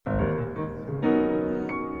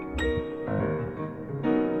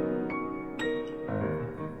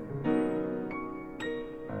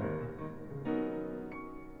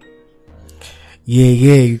Yeah,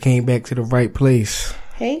 you came back to the right place.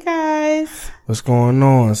 Hey guys. What's going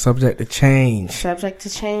on? Subject to Change. Subject to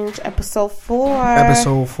Change, episode 4.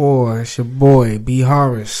 Episode 4. It's your boy, B.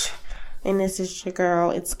 Horace. And this is your girl,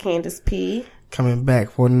 it's Candace P. Coming back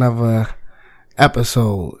for another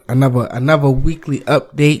episode. Another weekly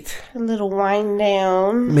update. A little wind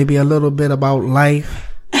down. Maybe a little bit about life.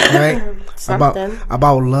 Right? Something.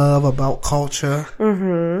 About love, about culture.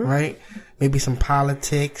 Mm-hmm. Right? Maybe some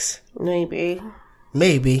politics. Maybe.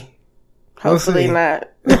 We'll Hopefully not.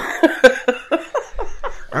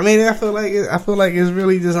 I mean, I feel like it's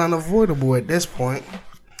really just unavoidable at this point.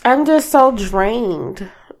 I'm just so drained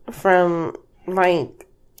from like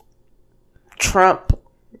Trump.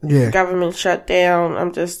 Yeah. Government shutdown.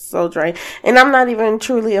 I'm just so drained. And I'm not even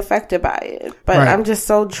truly affected by it. But right. I'm just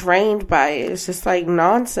so drained by it. It's just like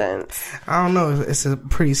nonsense. I don't know. It's a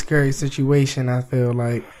pretty scary situation, I feel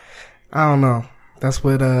like. I don't know. That's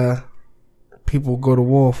what people go to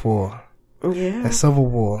war for. Yeah. A civil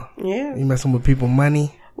war. Yeah. You messing with people's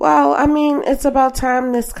money. Well, I mean, it's about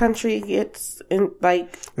time this country gets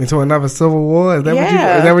into another civil war. Is that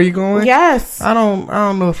yeah. is that where you going? Yes. I don't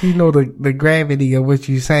know if you know the gravity of what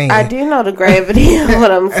you're saying. I do know the gravity of what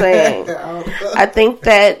I'm saying. I think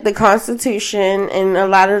that the Constitution and a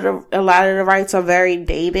lot of the rights are very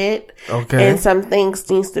dated. Okay. And some things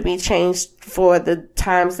needs to be changed for the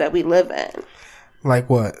times that we live in. Like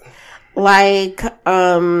what? Like,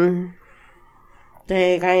 dang,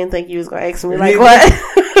 I didn't think you was gonna ask me like what?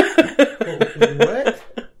 What?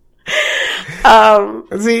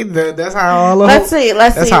 See, that's how all the let's see.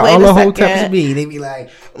 That's how Wait all the a whole second. temps be. They be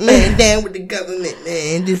like, man, down with the government,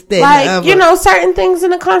 man, this, that, Like, and the other. you know, certain things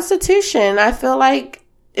in the Constitution, I feel like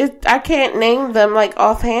I can't name them like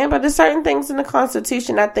offhand, but there's certain things in the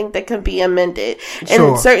Constitution I think that can be amended,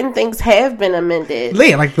 Sure. and certain things have been amended.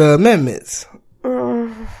 Yeah, like the amendments,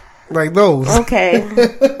 like those. Okay.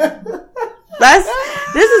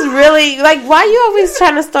 This is really, like, why you always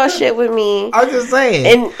trying to start shit with me? I'm just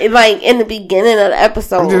saying. In the beginning of the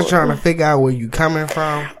episode. I'm just trying to figure out where you coming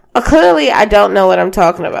from. Clearly, I don't know what I'm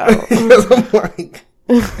talking about. Because I'm like,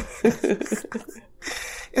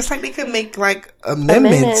 it's like they could make like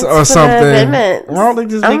amendments or something. Amendments. Why don't they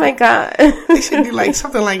just oh my god! They should be like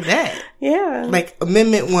something like that. Yeah. Like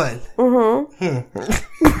Amendment 1.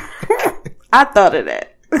 Mm-hmm. I thought of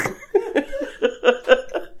that.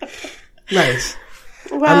 Nice.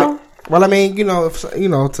 Well, I mean,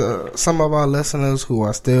 to some of our listeners who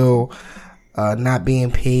are still not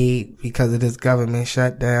being paid because of this government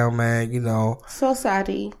shutdown, man, so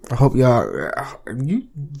sorry. I hope y'all. You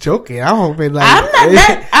joking? I hope it like.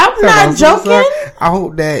 I'm not joking. I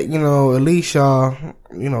hope that at least y'all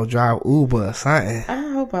drive Uber or something.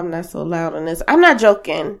 I hope I'm not so loud on this. I'm not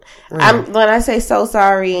joking. Right. When I say so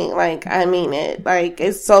sorry, like I mean it. Like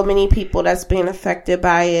it's so many people that's being affected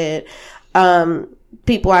by it.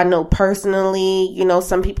 People I know personally,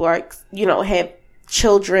 some people are, have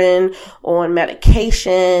children on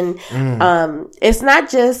medication. It's not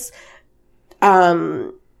just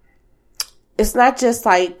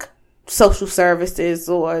like social services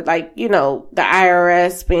or like, the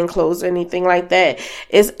IRS being closed or anything like that.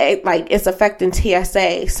 It's affecting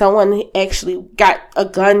TSA. Someone actually got a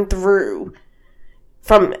gun through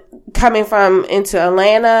coming from into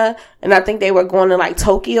Atlanta, and I think they were going to like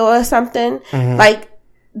Tokyo or something. Like,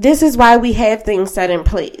 this is why we have things set in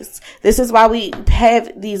place. This is why we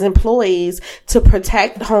have these employees to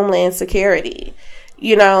protect Homeland Security,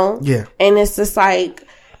 Yeah. And it's just like,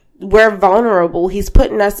 we're vulnerable. He's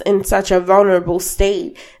putting us in such a vulnerable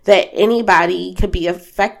state that anybody could be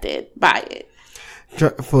affected by it.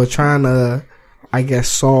 For trying to, I guess,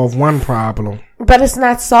 solve one problem. But it's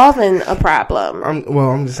not solving a problem.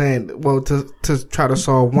 I'm just saying, to try to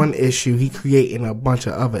solve one issue, he creating a bunch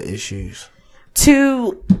of other issues.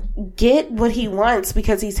 To get what he wants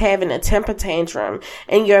because he's having a temper tantrum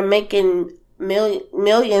and you're making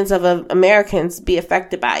millions of Americans be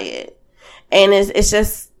affected by it. And it's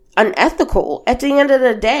just unethical at the end of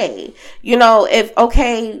the day. If,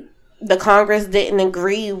 the Congress didn't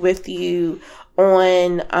agree with you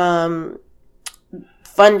on,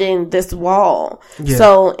 funding this wall. Yeah.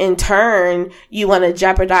 So in turn, you want to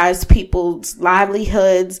jeopardize people's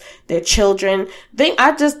livelihoods, their children.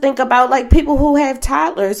 I just think about like people who have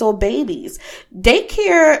toddlers or babies.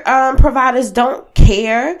 Daycare providers don't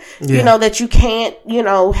care, that you can't,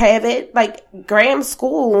 have it. Like Graham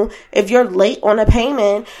School, if you're late on a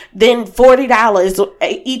payment, then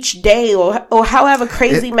 $40 each day or however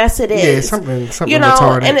crazy mess it is. Yeah, something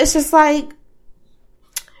retarded. And it's just like,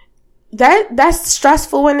 that's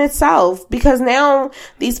stressful in itself, because now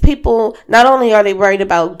these people, not only are they worried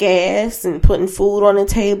about gas and putting food on the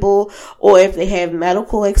table, or if they have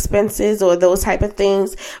medical expenses or those type of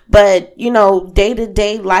things, but, you know,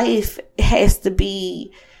 day-to-day life has to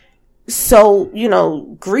be so, you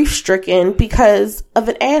know, grief-stricken because of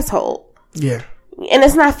an asshole. Yeah. And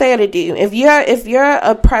it's not fair to do. If you're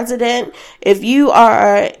a president, if you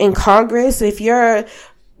are in Congress, if you're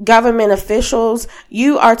government officials,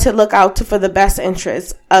 you are to look out for the best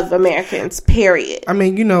interests of Americans, period. I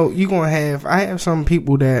mean, you know, I have some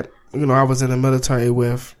people that, you know, I was in the military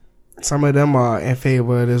with. Some of them are in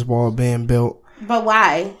favor of this wall being built. But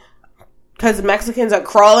why? Because Mexicans are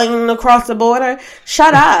crawling across the border?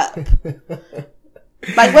 Shut up.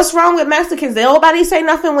 Like, what's wrong with Mexicans? Nobody say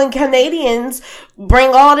nothing when Canadians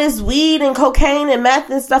bring all this weed and cocaine and meth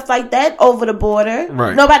and stuff like that over the border.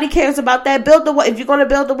 Right. Nobody cares about that. Build the wall. If you're going to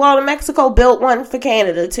build the wall in Mexico, build one for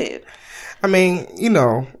Canada too. I mean, you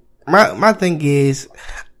know, my thing is,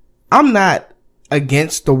 I'm not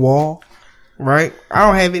against the wall, right? I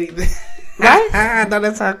don't have anything. Right? No,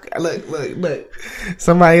 that's how, look.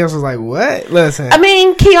 Somebody else was like, what? Listen. I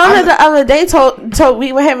mean, Kiana the other day told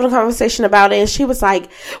we were having a conversation about it, and she was like,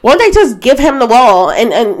 won't they just give him the wall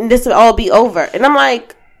and this will all be over? And I'm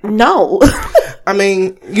like, no. I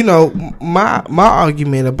mean, you know, my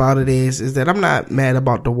argument about it is that I'm not mad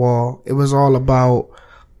about the wall. It was all about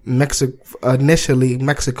initially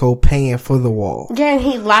Mexico paying for the wall. Yeah, and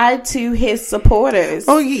he lied to his supporters.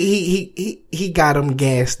 Oh, he got them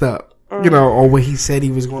gassed up. You know, or what he said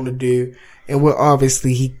he was going to do, and what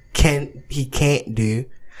obviously he can't do.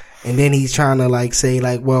 And then he's trying to like say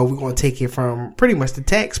like, well, we're going to take it from pretty much the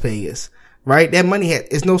taxpayers, right? That money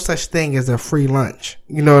is no such thing as a free lunch.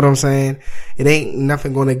 You know what I'm saying? It ain't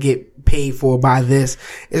nothing going to get paid for by this.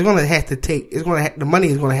 It's going to have to the money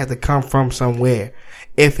is going to have to come from somewhere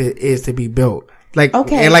if it is to be built. Like,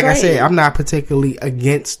 okay, and like great. I said, I'm not particularly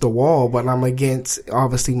against the wall, but I'm against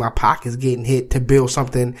obviously my pockets getting hit to build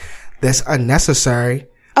something that's unnecessary.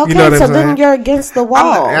 Okay, you know so then you're against the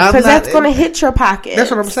wall because that's going to hit your pocket. That's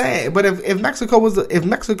what I'm saying. But if Mexico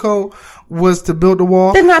was to build the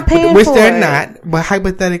wall, they're not paying which for they're it. not. But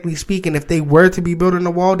hypothetically speaking, if they were to be building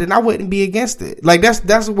the wall, then I wouldn't be against it. Like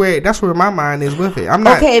that's where my mind is with it. I'm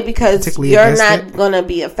not because you're not going to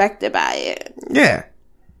be affected by it. Yeah.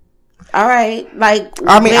 All right, like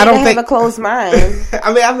I mean, I don't have a closed mind.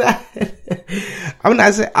 I mean, I'm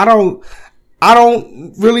not saying I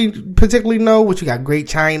don't really particularly know what you got. Great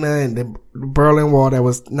China and the Berlin Wall that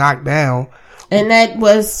was knocked down. And that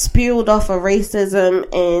was spewed off of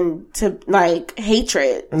racism and to like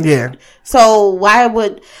hatred. Yeah. So why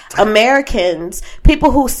would Americans,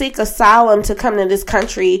 people who seek asylum to come to this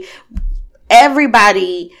country,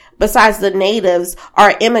 everybody besides the natives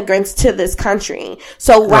are immigrants to this country.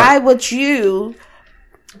 So why would you,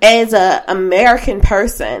 as a American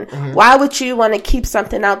person, why would you want to keep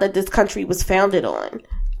something out that this country was founded on?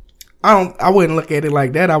 I wouldn't look at it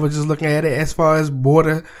like that. I was just looking at it as far as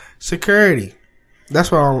border security.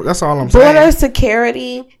 That's all I'm saying. Border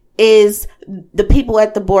security is the people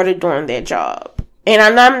at the border doing their job. And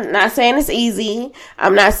I'm not saying it's easy.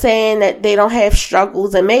 I'm not saying that they don't have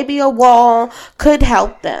struggles, and maybe a wall could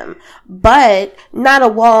help them, but not a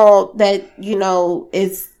wall that, you know,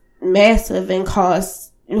 is massive and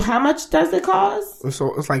costs. How much does it cost?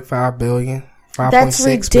 So it's like $5 billion. That's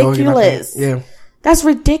ridiculous. Yeah. That's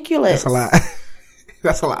ridiculous. That's a lot.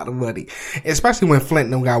 That's a lot of money, especially when Flint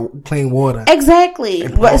don't got clean water. Exactly,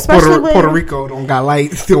 but especially when Puerto Rico don't got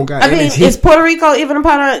lights, don't got energy. Is Puerto Rico even a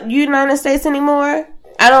part of the United States anymore?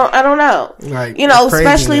 I don't know. Like, you know,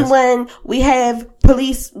 especially when we have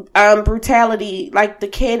police brutality, like the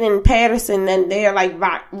kid in Patterson, and they're like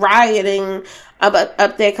rioting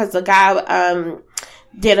up there because the guy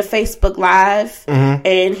did a Facebook Live,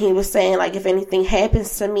 and he was saying like, if anything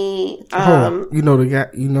happens to me, you know the guy,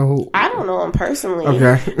 you know who? I don't know him personally.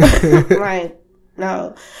 Okay, right?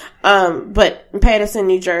 No, but in Patterson,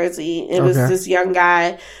 New Jersey, it was this young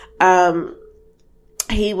guy.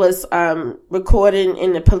 He was recording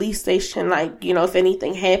in the police station, like, you know, if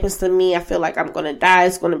anything happens to me, I feel like I'm gonna die.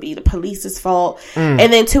 It's gonna be the police's fault.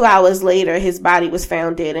 And then 2 hours later, his body was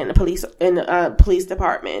found dead in the police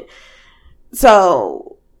department.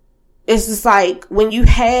 So it's just like, when you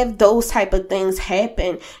have those type of things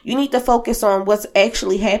happen, you need to focus on what's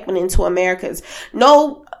actually happening to Americans.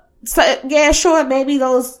 So, yeah, sure, maybe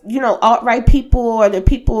those, you know, alt-right people or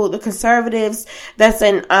the conservatives that's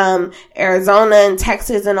in Arizona and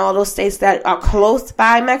Texas and all those states that are close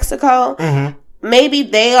by Mexico, maybe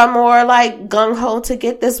they are more like gung-ho to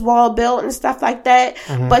get this wall built and stuff like that.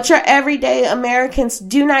 Mm-hmm. But your everyday Americans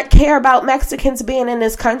do not care about Mexicans being in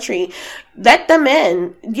this country. Let them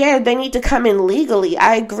in. Yeah, they need to come in legally.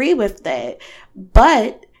 I agree with that.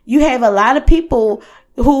 But you have a lot of people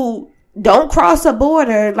who don't cross a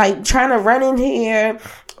border, like trying to run in here,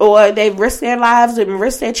 or they risk their lives and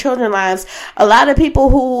risk their children's lives. A lot of people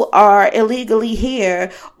who are illegally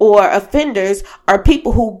here or offenders are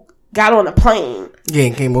people who got on a plane. Yeah,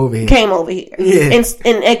 and came over here. Yeah.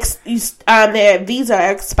 And their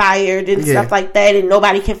visa expired and stuff like that, and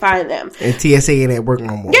nobody can find them. And TSA ain't at work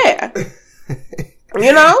no more. Yeah.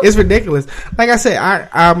 You know? It's ridiculous. Like I said,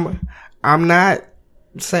 I'm not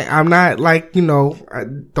saying, I'm not like, you know,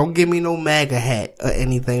 don't give me no MAGA hat or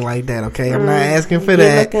anything like that, okay? I'm not asking for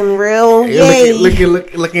that. Looking real yay.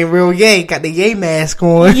 Looking real yay. Got the yay mask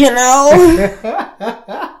on. You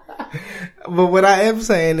know? But what I am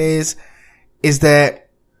saying is that,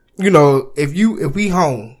 you know, if we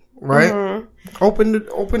home, right? Mm-hmm. Open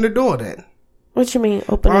the door then. What you mean,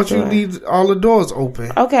 open the door? Why don't you leave all the doors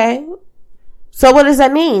open? Okay. So what does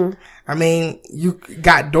that mean? I mean, you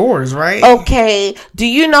got doors, right? Okay. Do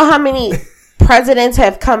you know how many presidents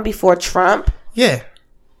have come before Trump? Yeah.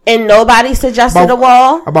 And nobody suggested a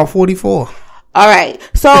wall? About 44. All right.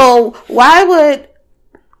 So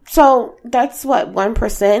so that's what,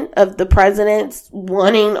 1% of the presidents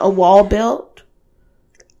wanting a wall built?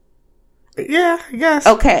 Yeah, I guess.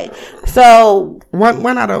 Okay. So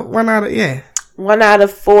one out of yeah. 1 out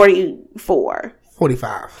of 44.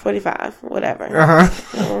 45, whatever. 1 Uh-huh.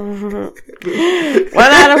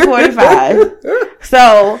 out of 45.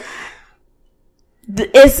 So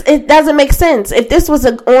it doesn't make sense. If this was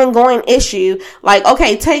an ongoing issue, like,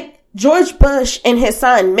 okay, take George Bush and his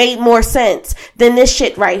son made more sense than this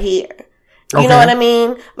shit right here. You know what I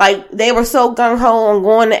mean? Like, they were so gung-ho on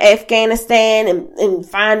going to Afghanistan and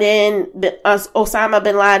finding Osama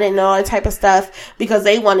bin Laden and all that type of stuff because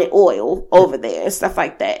they wanted oil over there and stuff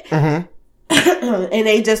like that. Mm-hmm. And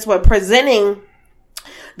they just were presenting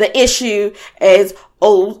the issue as,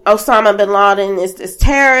 Osama bin Laden is this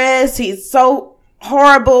terrorist. He's so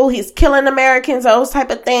horrible. He's killing Americans, those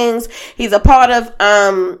type of things. He's a part of,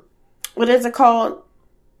 what is it called?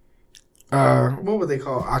 What would they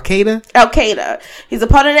call Al-Qaeda? Al-Qaeda. He's a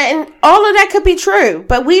part of that, and all of that could be true,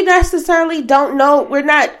 but we necessarily don't know. We're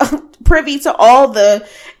not privy to all the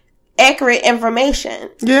accurate information.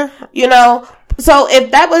 Yeah. You know? So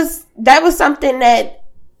if that was something that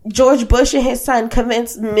George Bush and his son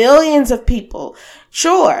convinced millions of people,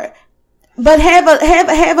 sure. But have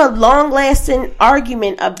a long-lasting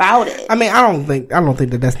argument about it. I mean, I don't think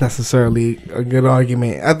that that's necessarily a good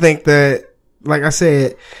argument. I think that, like I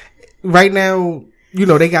said, right now, you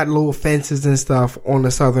know, they got little fences and stuff on the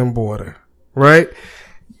southern border, right?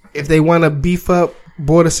 If they want to beef up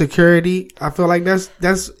border security, I feel like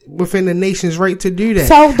that's within the nation's right to do that.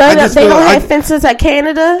 So they don't have fences at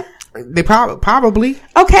Canada? They probably.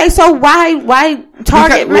 Okay, so why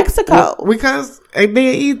target Mexico? Because I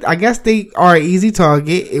guess they are an easy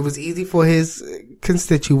target. It was easy for his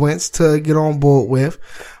constituents to get on board with.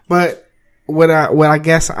 But what I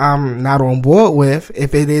guess I'm not on board with,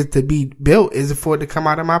 if it is to be built, is for it to come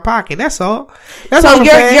out of my pocket. That's all. That's so all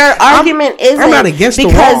your argument isn't, I'm not against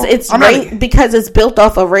because the wall. Because it's built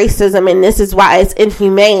off of racism, and this is why it's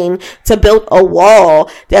inhumane to build a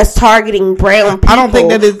wall that's targeting brown people. I don't think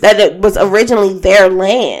that it was originally their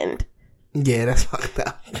land. Yeah, that's fucked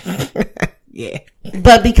up. Yeah.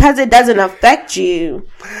 But because it doesn't affect you,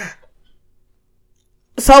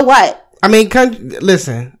 so what? I mean,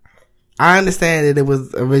 listen, I understand that it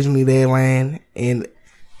was originally their land, and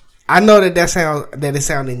I know that it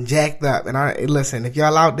sounded jacked up. And listen, if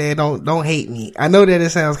y'all out there, don't hate me. I know that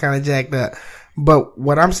it sounds kind of jacked up, but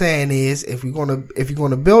what I'm saying is, if you're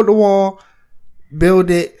gonna build the wall,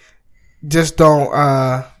 build it. Just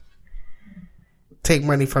don't take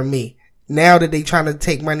money from me. Now that they trying to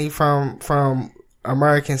take money from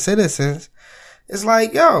American citizens, it's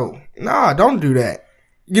like, yo, nah, don't do that.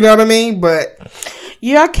 You know what I mean? But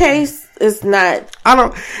your case is not.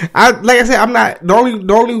 Like I said, I'm not. The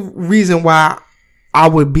only reason why I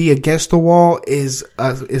would be against the wall is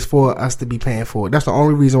for us to be paying for it. That's the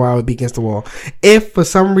only reason why I would be against the wall. If for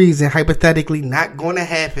some reason, hypothetically, not going to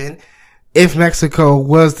happen, if Mexico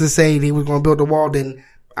was to say they were going to build a wall, then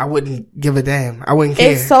I wouldn't give a damn. I wouldn't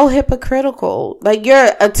care. It's so hypocritical. Like,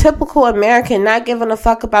 you're a typical American not giving a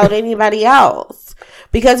fuck about anybody else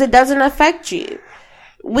because it doesn't affect you.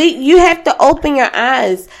 You have to open your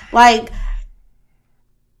eyes. Like,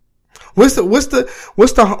 so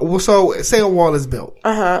say a wall is built.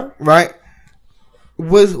 Right?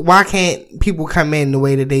 Why can't people come in the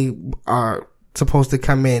way that they are supposed to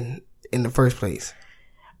come in the first place?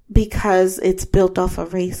 Because it's built off of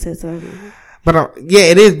racism. But yeah,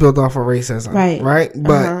 it is built off of racism, right?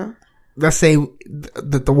 But let's say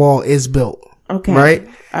that the wall is built, okay, right?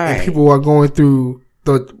 All and right. people are going through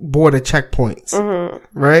the border checkpoints,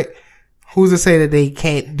 right? Who's to say that they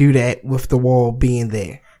can't do that with the wall being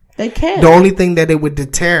there? They can. The only thing that it would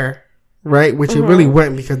deter, right, which it really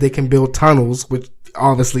wouldn't, because they can build tunnels, which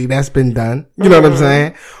obviously that's been done. You know what I'm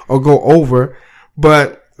saying? Or go over.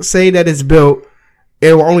 But say that it's built,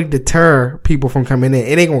 it will only deter people from coming in.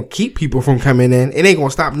 It ain't gonna keep people from coming in. It ain't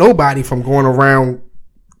gonna stop nobody from going around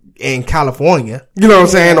in California. You know what I'm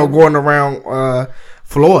saying? Or going around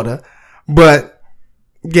Florida. But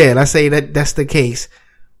yeah, let's say that that's the case.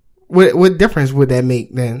 What difference would that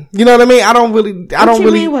make then? You know what I mean? I don't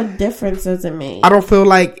mean, what difference does it make? I don't feel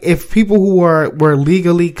like if people who were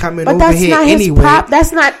legally coming but over that's here not anyway.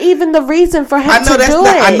 that's not even the reason for him to do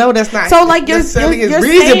it. I know that's not. So like you're his reason,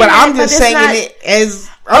 reason, but I'm just saying it as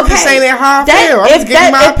I'm just saying it how I feel. I'm just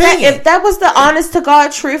giving my opinion. If that was the honest to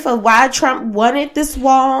God truth of why Trump wanted this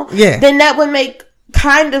wall, then that would make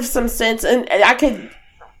kind of some sense, and I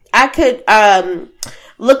could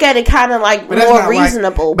look at it kind of like more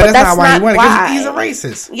reasonable, but that's not why he wanted it. He's a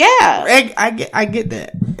racist. Yeah, I get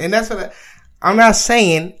that, and that's what I'm not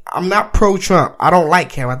saying. I'm not pro Trump. I don't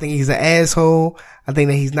like him. I think he's an asshole. I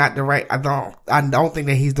think that he's not the right. I don't think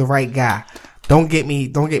that he's the right guy. Don't get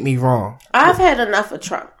me wrong. I've had enough of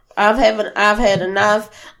Trump. I've had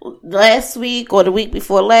enough. Last week or the week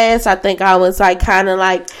before last, I think I was like kind of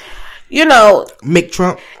like, Mick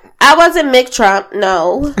Trump. I wasn't Mick Trump.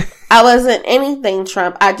 No, I wasn't anything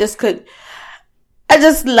Trump. I just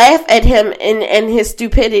laugh at him and his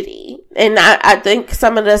stupidity. And I think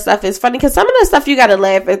some of the stuff is funny because some of the stuff you gotta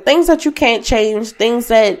laugh at. Things that you can't change, things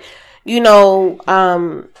that,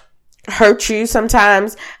 hurt you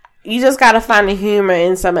sometimes. You just gotta find the humor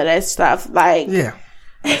in some of that stuff. Like,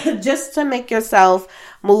 just to make yourself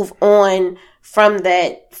move on from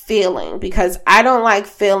that feeling, because I don't like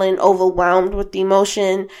feeling overwhelmed with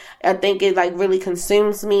emotion. I think it like really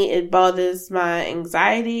consumes me. It bothers my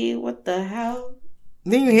anxiety. What the hell?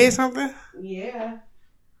 Didn't you hear something? Yeah.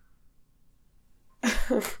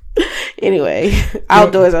 Anyway,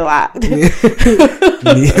 outdoors are locked. Built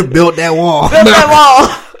that wall. Built that wall.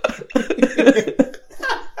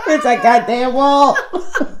 It's a goddamn wall.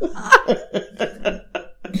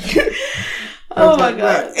 Oh my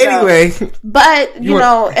God. Anyway. But,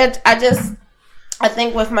 I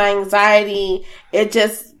think with my anxiety, it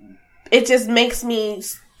just makes me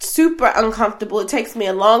super uncomfortable. It takes me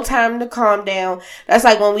a long time to calm down. That's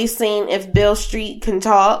like when we seen If Beale Street Can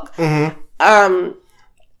Talk. Oh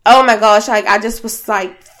my gosh. Like, I just was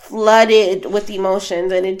like flooded with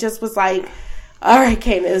emotions, and it just was like, all right,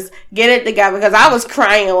 Candace, get it together, because I was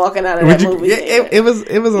crying walking out of that movie. It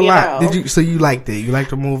was a lot. So you liked it? You liked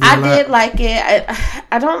the movie? I did like it.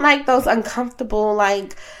 I don't like those uncomfortable,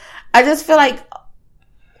 like, I just feel like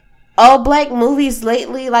all black movies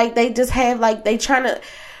lately, like, they just have, like, they trying to,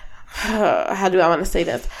 how do I want to say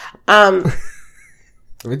this?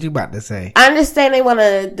 What you about to say? I understand they want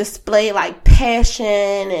to display, like,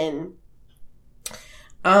 passion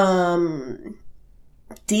and,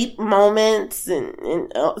 deep moments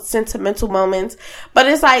and sentimental moments, but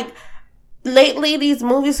it's like lately these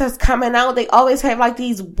movies that's coming out, they always have like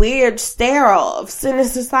these weird stare-offs, and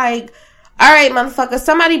it's just like, all right, motherfucker,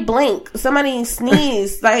 somebody blink, somebody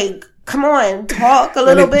sneeze, like, come on, talk a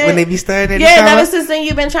little bit. When they be staring at each other? Ever since then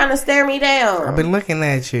you've been trying to stare me down. I've been looking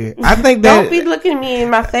at you. I think that don't be looking me in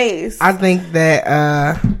my face. I think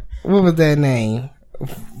that what was that name?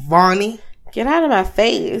 Vonnie. Get out of my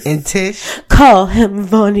face. And Tish. Call him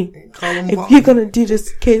Vonnie. If you're gonna do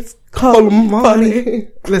this case, call him Vonnie.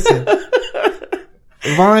 Listen.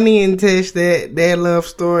 Vonnie and Tish, their love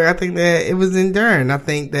story, I think that it was enduring. I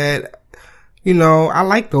think that, I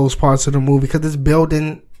like those parts of the movie because it's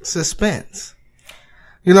building suspense.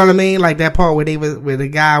 You know what I mean? Like that part where the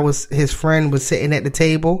guy his friend was sitting at the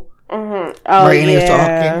table. Oh, right, and he was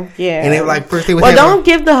talking. Yeah. And they were like, first they was don't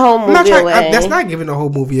give the whole movie away. That's not giving the whole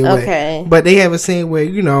movie away. Okay. But they have a scene where,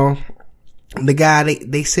 the guy,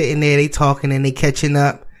 they sitting there, they talking and they catching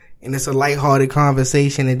up, and it's a lighthearted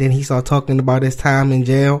conversation, and then he started talking about his time in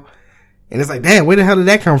jail. And it's like, damn, where the hell did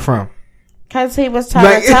that come from? Cause he was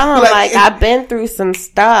trying to tell him, like, I've been through some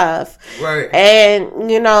stuff. Right. And,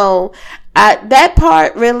 that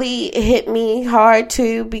part really hit me hard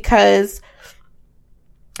too, because,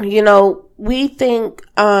 we think,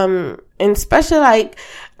 in And especially, like,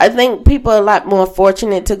 I think people are a lot more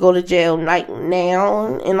fortunate to go to jail, like,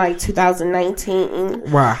 now in, like,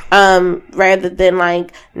 2019. Wow. Rather than,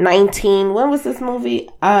 like, 19. When was this movie,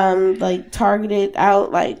 like, targeted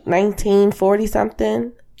out, like, 1940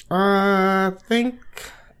 something? I think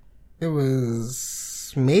it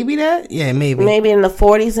was maybe that. Yeah, maybe. Maybe in the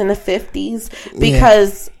 40s and the 50s.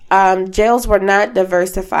 Because, jails were not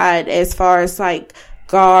diversified as far as, like,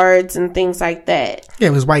 guards and things like that. Yeah,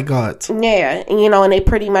 it was white guards. Yeah, and, you know, and they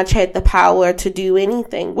pretty much had the power to do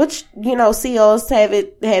anything, which, you know, COs have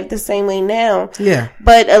the same way now. Yeah.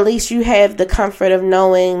 But at least you have the comfort of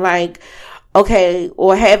knowing, like, okay,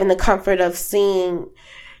 or having the comfort of seeing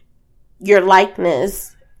your likeness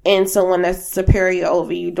and someone that's superior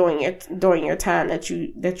over you during your time that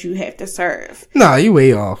you have to serve. No, you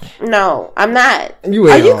way off. No, I'm not. You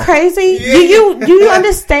way Are you off. crazy? Yeah. Do you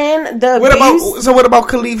understand the abuse? What about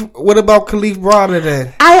Khalif? What about Khalif Browder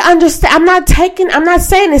then? I understand. I'm not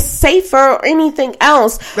saying it's safer or anything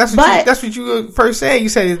else. That's what you first said. You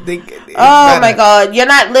said oh my God, you're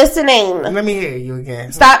not listening. Let me hear you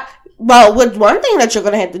again. Stop. Well, one thing that you're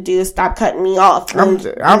gonna have to do is stop cutting me off. I'm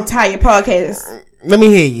entire podcast. Let me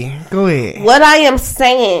hear you. Go ahead. What I am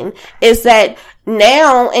saying is that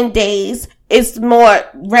nowadays it's more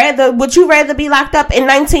would you rather be locked up in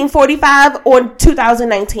 1945 or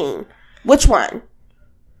 2019? Which one?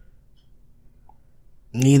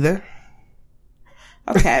 Neither.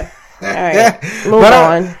 Okay. All right. Move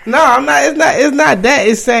on. No, I'm not. It's not that.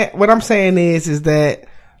 It's saying what I'm saying is that,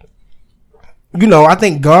 you know, I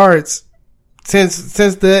think guards, since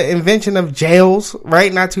the invention of jails,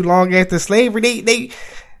 right, not too long after slavery,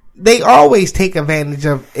 they always take advantage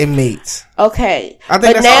of inmates. Okay. I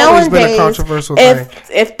think that's always been a controversial thing.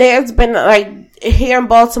 If there's been, like, here in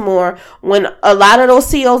Baltimore, when a lot of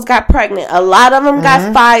those COs got pregnant, a lot of them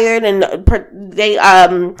got fired, and they,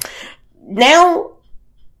 now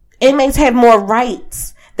inmates have more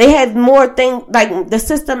rights. They have more things, like, the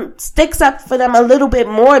system sticks up for them a little bit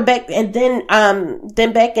more back, and then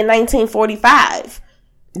back in 1945.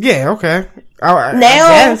 Yeah, okay.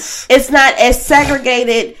 Now, it's not as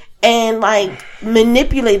segregated and, like,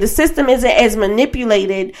 manipulated. The system isn't as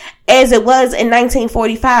manipulated as it was in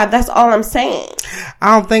 1945. That's all I'm saying.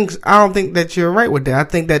 I don't think that you're right with that. I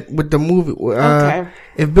think that with the movie,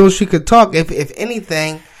 if Bill Street Could Talk, if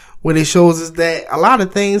anything, what it shows is that a lot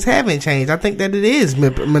of things haven't changed. I think that it is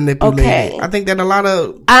manipulated. Okay. I think that a lot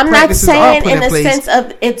of I'm not saying in the sense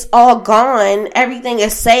of it's all gone, everything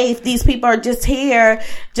is safe. These people are just here,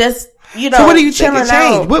 just, you know. So what do you think has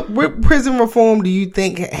changed? What prison reform do you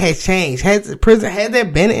think has changed? Has there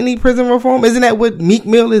been any prison reform? Isn't that what Meek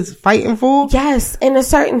Mill is fighting for? Yes, in a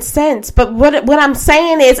certain sense. But what I'm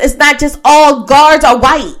saying is, it's not just all guards are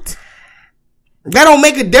white. That don't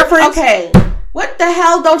make a difference. Okay. What the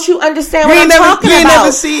hell don't you understand what I'm talking about?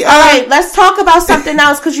 Never see, all right, let's talk about something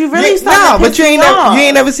else, because you really started but you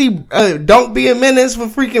ain't never see Don't Be a Menace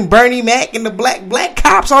with freaking Bernie Mac and the black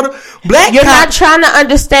cops. You're not trying to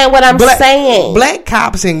understand what I'm saying. Black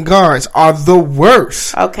cops and guards are the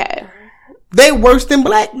worst. Okay. They worse than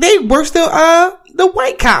the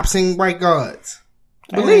white cops and white guards.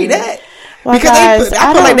 Believe that. Well, because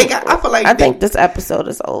guys, I think this episode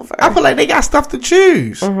is over. I feel like they got stuff to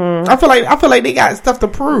choose. Mm-hmm. I feel like they got stuff to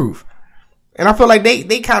prove, and I feel like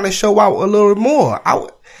they kind of show out a little more. I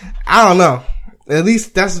don't know. At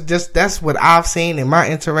least that's what I've seen in my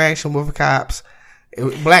interaction with cops.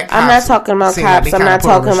 Black cops. I'm not talking about cops. I'm not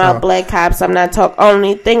talking about black cops.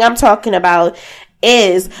 Only thing I'm talking about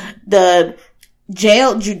is the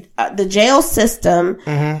jail system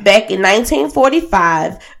back in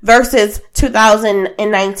 1945 versus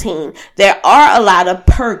 2019. There are a lot of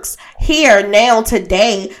perks here now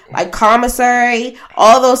today, like commissary,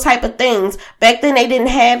 all those type of things. Back then they didn't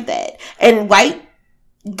have that. And white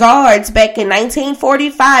guards back in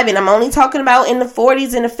 1945, and I'm only talking about in the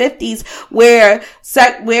 40s and the 50s, where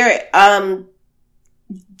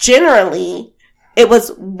generally it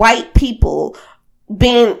was white people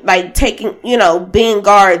being being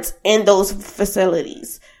guards in those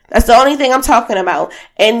facilities. That's the only thing I'm talking about.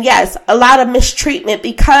 And yes, a lot of mistreatment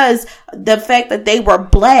because the fact that they were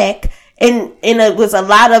black, and it was a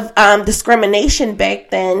lot of discrimination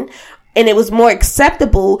back then, and it was more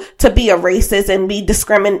acceptable to be a racist and be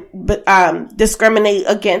discriminate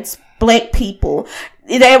against black people.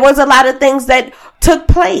 There was a lot of things that took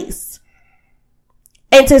place.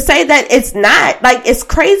 And to say that it's not, like, it's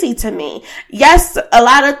crazy to me. Yes, a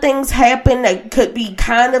lot of things happen that could be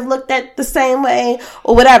kind of looked at the same way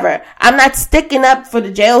or whatever. I'm not sticking up for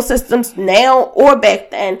the jail systems now or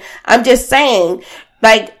back then. I'm just saying,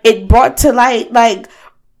 like, it brought to light, like,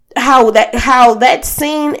 how that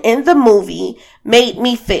scene in the movie made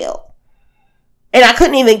me feel. And I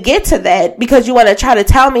couldn't even get to that because you want to try to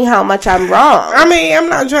tell me how much I'm wrong. I mean, I'm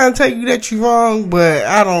not trying to tell you that you're wrong, but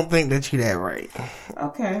I don't think that you're that right.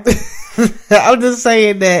 Okay. I'm just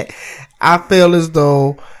saying that I feel as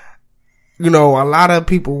though, a lot of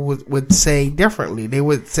people would say differently. They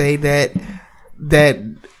would say that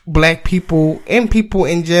black people and people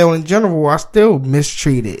in jail in general are still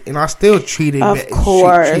mistreated and are still treated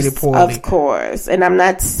poorly. Of course. And I'm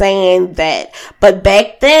not saying that. But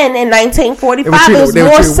back then in 1945, it was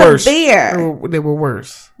more severe. They were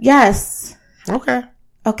worse. Yes. Okay.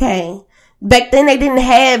 Back then they didn't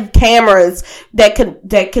have cameras that can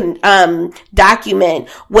document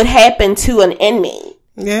what happened to an inmate.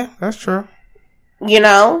 Yeah, that's true.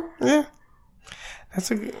 Yeah.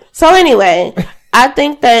 So anyway, I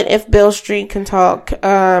think that if Beale Street Can Talk,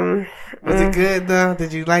 was it good though?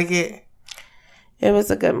 Did you like it? It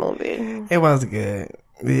was a good movie. It was good.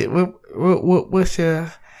 What's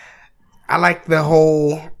your? I like the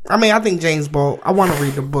whole. I mean, I think James Baldwin. I want to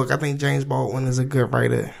read the book. I think James Baldwin is a good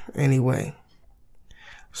writer anyway.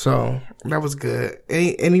 So that was good.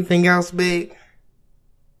 Anything else big?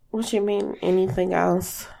 What you mean? Anything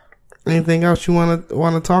else? Anything else you want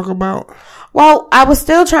to talk about? Well, I was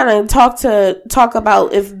still trying to talk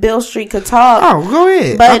about if Beale Street could talk. Oh, go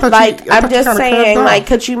ahead. But I'm just saying,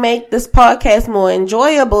 could you make this podcast more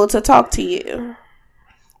enjoyable to talk to you?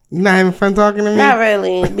 You're not having fun talking to me? Not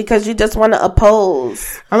really, because you just want to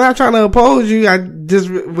oppose. I'm not trying to oppose you. I just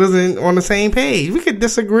wasn't on the same page. We could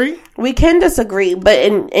disagree. We can disagree, but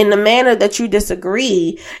in the manner that you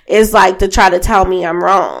disagree is like to try to tell me I'm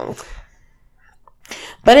wrong.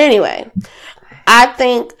 But anyway, I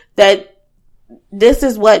think that this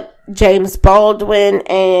is what James Baldwin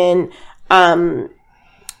and who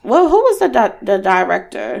was the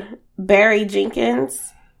director? Barry Jenkins.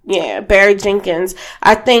 Yeah, Barry Jenkins.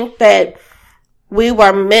 I think that we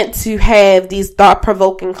were meant to have these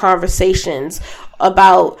thought-provoking conversations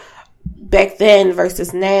about back then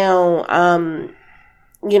versus now.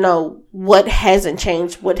 What hasn't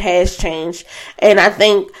changed, what has changed. And I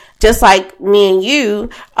think just like me and you,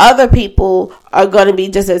 other people are going to be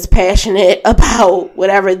just as passionate about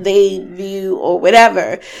whatever they view or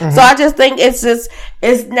whatever. Mm-hmm. So I just think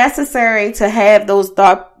it's necessary to have those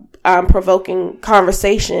thought-provoking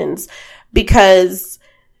conversations because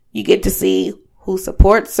you get to see who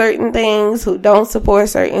supports certain things, who don't support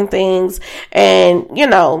certain things. And,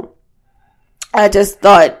 I just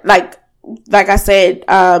thought, like I said,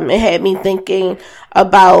 it had me thinking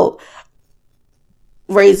about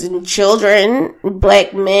raising children,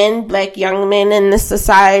 black young men in this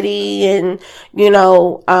society, and,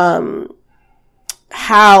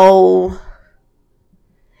 how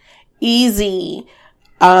easy,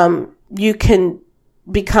 you can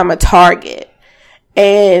become a target.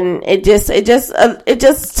 And it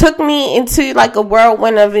just took me into like a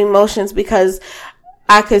whirlwind of emotions because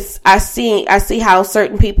I see how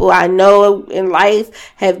certain people I know in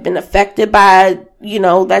life have been affected by,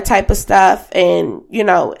 that type of stuff. And,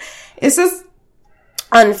 it's just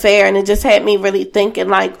unfair. And it just had me really thinking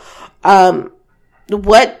like,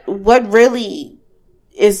 what really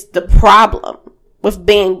is the problem with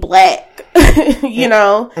being black?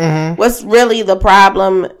 Mm-hmm. What's really the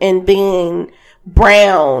problem in being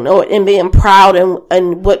brown or in being proud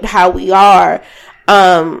and how we are,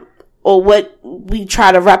 or what we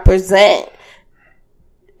try to represent.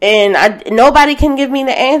 And nobody can give me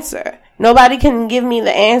the answer. Nobody can give me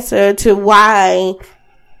the answer to why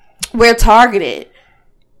we're targeted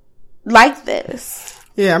like this.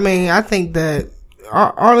 Yeah, I mean, I think that,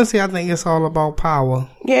 honestly, I think it's all about power.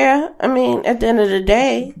 Yeah, I mean, at the end of the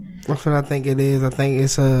day. That's what I think it is. I think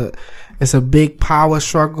it's a big power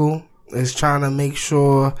struggle. It's trying to make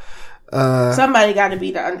sure somebody got to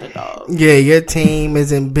be the underdog. Yeah, your team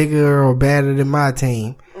isn't bigger or better than my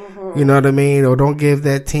team. Mm-hmm. You know what I mean? Or don't give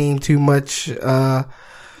that team too much, I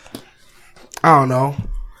don't know,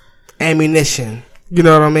 ammunition. You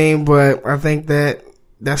know what I mean? But I think that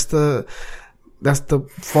that's the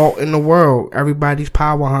fault in the world. Everybody's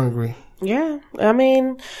power hungry. Yeah, I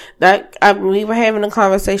mean, we were having a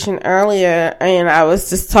conversation earlier, and I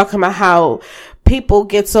was just talking about how people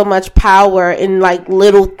get so much power in like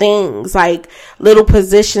little things, like little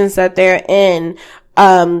positions that they're in,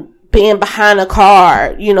 being behind a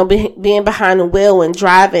car, being behind a wheel and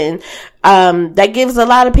driving, that gives a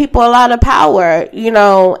lot of people a lot of power,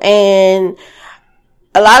 and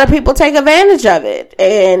a lot of people take advantage of it.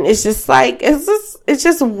 And it's just like, it's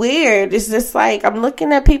just weird. It's just like, I'm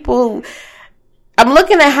looking at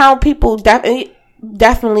how people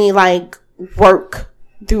definitely like work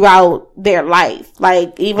throughout their life.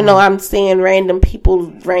 Like, even though I'm seeing random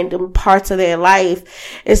people, random parts of their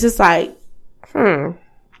life, it's just like,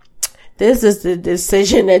 this is the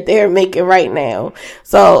decision that they're making right now.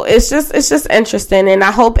 So it's just interesting. And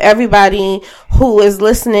I hope everybody who is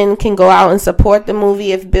listening can go out and support the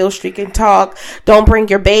movie. If Beale Street Can Talk, don't bring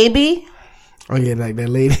your baby. Oh yeah, like that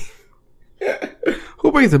lady.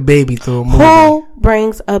 Who brings a baby to a movie? Who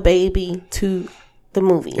brings a baby to the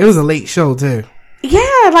movie? It was a late show too.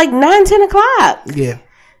 Yeah, like 9-10 o'clock. Yeah.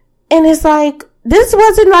 And it's like, this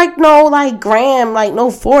wasn't like no like Graham, like no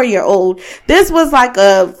 4-year-old. This was like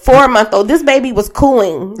a 4-month-old. This baby was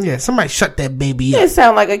cooing. Yeah, somebody shut that baby up. It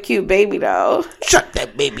sound like a cute baby though. Shut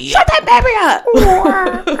that baby Shut up. that baby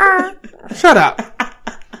up. Shut up.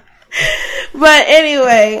 But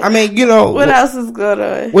anyway, I mean, you know, what else is going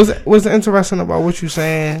on? What's interesting about what you're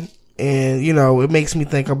saying, and you know, it makes me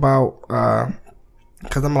think about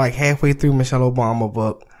because I'm like halfway through Michelle Obama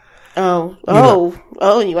book. You want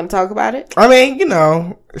to talk about it? I mean, you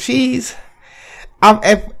know,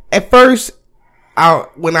 at first,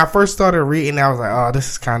 when I first started reading, I was like, oh,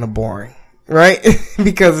 this is kind of boring, right?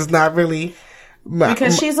 Because it's not really.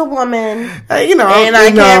 Because she's a woman, you know, and I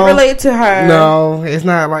can't relate to her. No, it's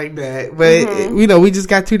not like that. But you know, we just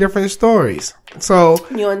got two different stories. So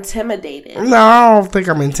you're intimidated. No, I don't think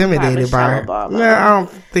I'm intimidated by her. Obama. No, I don't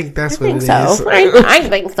think that's what it is. I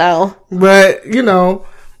think so. But you know,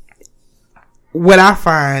 what I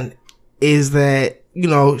find is that you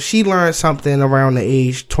know she learned something around the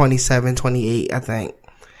age 27, 28, I think,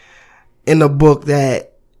 in the book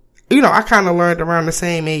that you know I kind of learned around the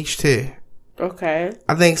same age too. Okay.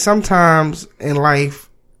 I think sometimes in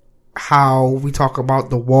life, how we talk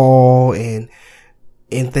about the wall and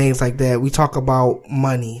things like that, we talk about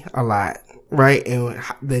money a lot, right? And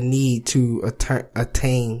the need to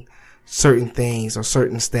attain certain things or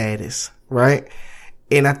certain status, right?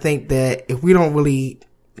 And I think that if we don't really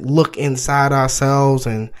look inside ourselves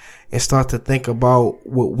and start to think about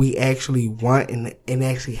what we actually want and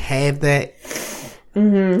actually have that,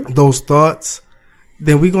 those thoughts,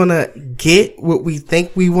 then we're gonna get what we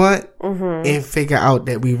think we want and figure out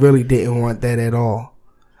that we really didn't want that at all.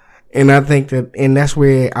 And I think and that's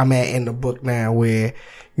where I'm at in the book now, where,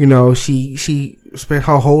 you know, she spent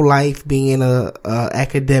her whole life being a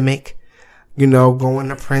academic, you know, going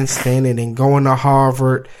to Princeton and then going to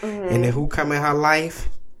Harvard. And then who come in her life?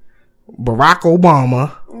 Barack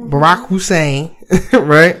Obama, Barack Hussein,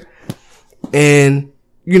 right? And,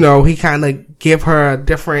 you know, he kind of give her a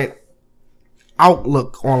different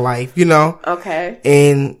outlook on life, you know? Okay.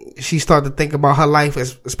 And she started to think about her life,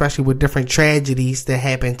 especially with different tragedies that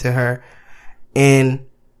happened to her. And,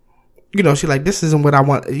 you know, she like, this isn't what I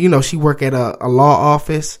want. You know, she worked at a law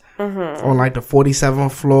office on like the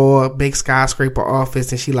 47th floor, big skyscraper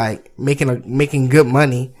office. And she like making good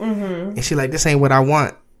money. And she like, this ain't what I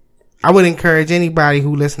want. I would encourage anybody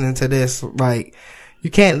who listening to this, like, you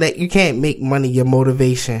can't make money your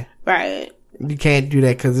motivation. Right. You can't do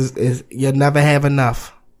that because you'll never have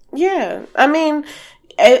enough. Yeah. I mean,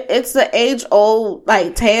 it's the age old,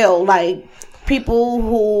 like, tale. Like, people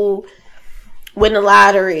who win the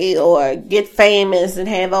lottery or get famous and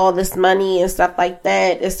have all this money and stuff like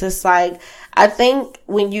that. It's just like, I think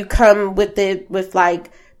when you come with it with,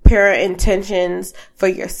 like, pure intentions for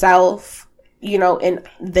yourself, you know, and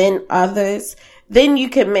then others, then you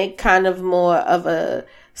can make kind of more of a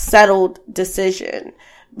settled decision.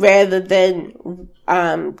 Rather than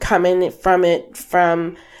coming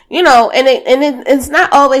from you know, and it's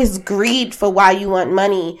not always greed for why you want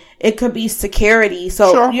money. It could be security.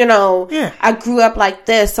 So sure. You know, I grew up like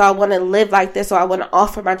this, so I want to live like this, or I want to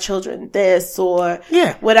offer my children this, or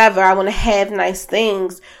whatever. I want to have nice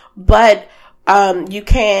things, but you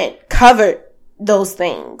can't covet those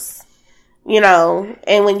things, you know.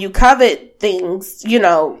 And when you covet things, you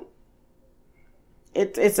know,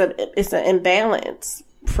 it's an imbalance.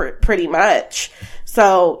 Pretty much.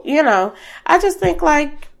 So, you know, I just think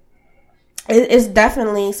like it's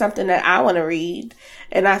definitely something that I want to read,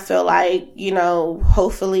 and I feel like, you know,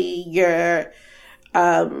 hopefully you're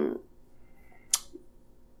what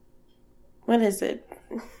is it?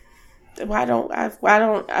 I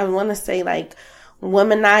want to say like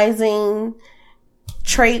womanizing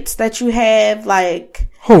traits that you have, like.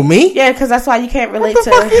 Who, me? Yeah, because that's why you can't relate to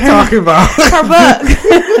what you talking about? Her book.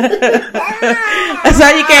 That's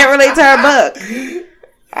why you can't relate to her book.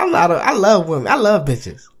 I love women. I love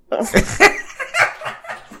bitches.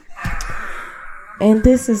 And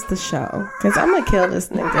this is the show, because I'm gonna kill this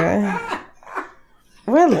nigga.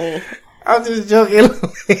 Really? I'm just joking.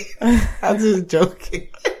 I'm just joking.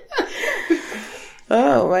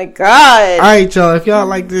 Oh my god! All right, y'all. If y'all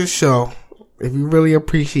like this show, if you really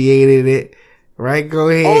appreciated it, right? Go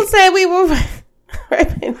ahead. Who said we were?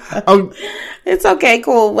 Oh, it's okay.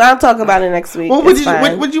 Cool. I'll talk about it next week. What do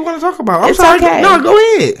you want to talk about? I'm sorry. Okay. No,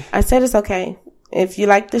 go ahead. I said it's okay. If you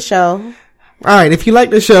like the show. All right. If you like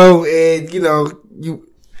the show and,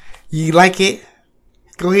 you like it,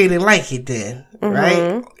 go ahead and like it then.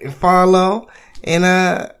 Right? And follow.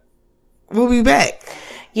 And, we'll be back.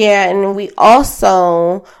 Yeah. And we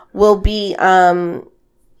also will be,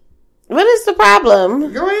 what is the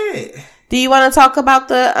problem? Go ahead. Do you want to talk about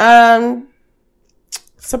the,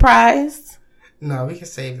 surprise? No, we can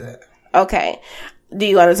save that. Okay. Do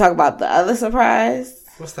you want to talk about the other surprise?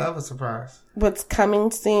 What's the other surprise? What's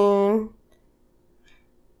coming soon?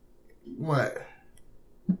 What?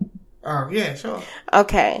 Oh, yeah, sure.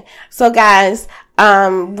 Okay. So guys,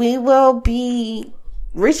 we will be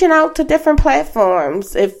reaching out to different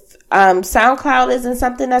platforms. If SoundCloud isn't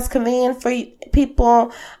something that's convenient for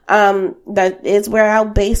people, that is where our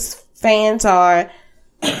base fans are.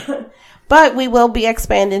 But we will be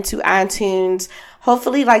expanding to iTunes,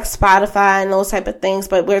 hopefully like Spotify and those type of things.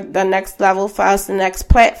 But we're the next level for us, the next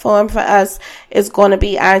platform for us is going to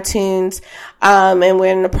be iTunes. And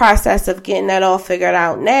we're in the process of getting that all figured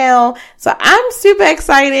out now. So I'm super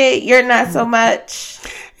excited. You're not so much.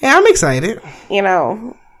 Yeah, I'm excited.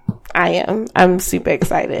 I am. I'm super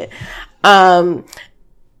excited. I'm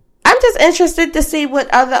just interested to see what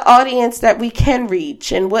other audience that we can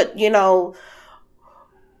reach and what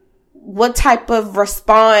type of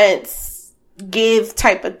response give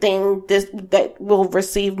type of thing that will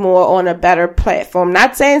receive more on a better platform.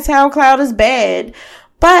 Not saying SoundCloud is bad,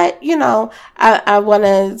 but I want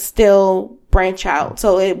to still branch out.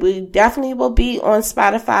 So we definitely will be on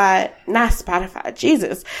Spotify, not Spotify,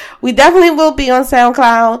 Jesus. We definitely will be on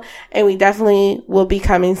SoundCloud, and we definitely will be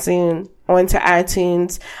coming soon onto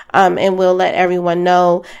iTunes. And we'll let everyone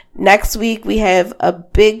know. Next week we have a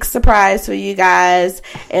big surprise for you guys,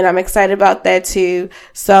 and I'm excited about that too.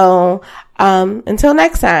 So, until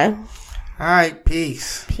next time. All right.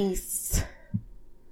 Peace. Peace.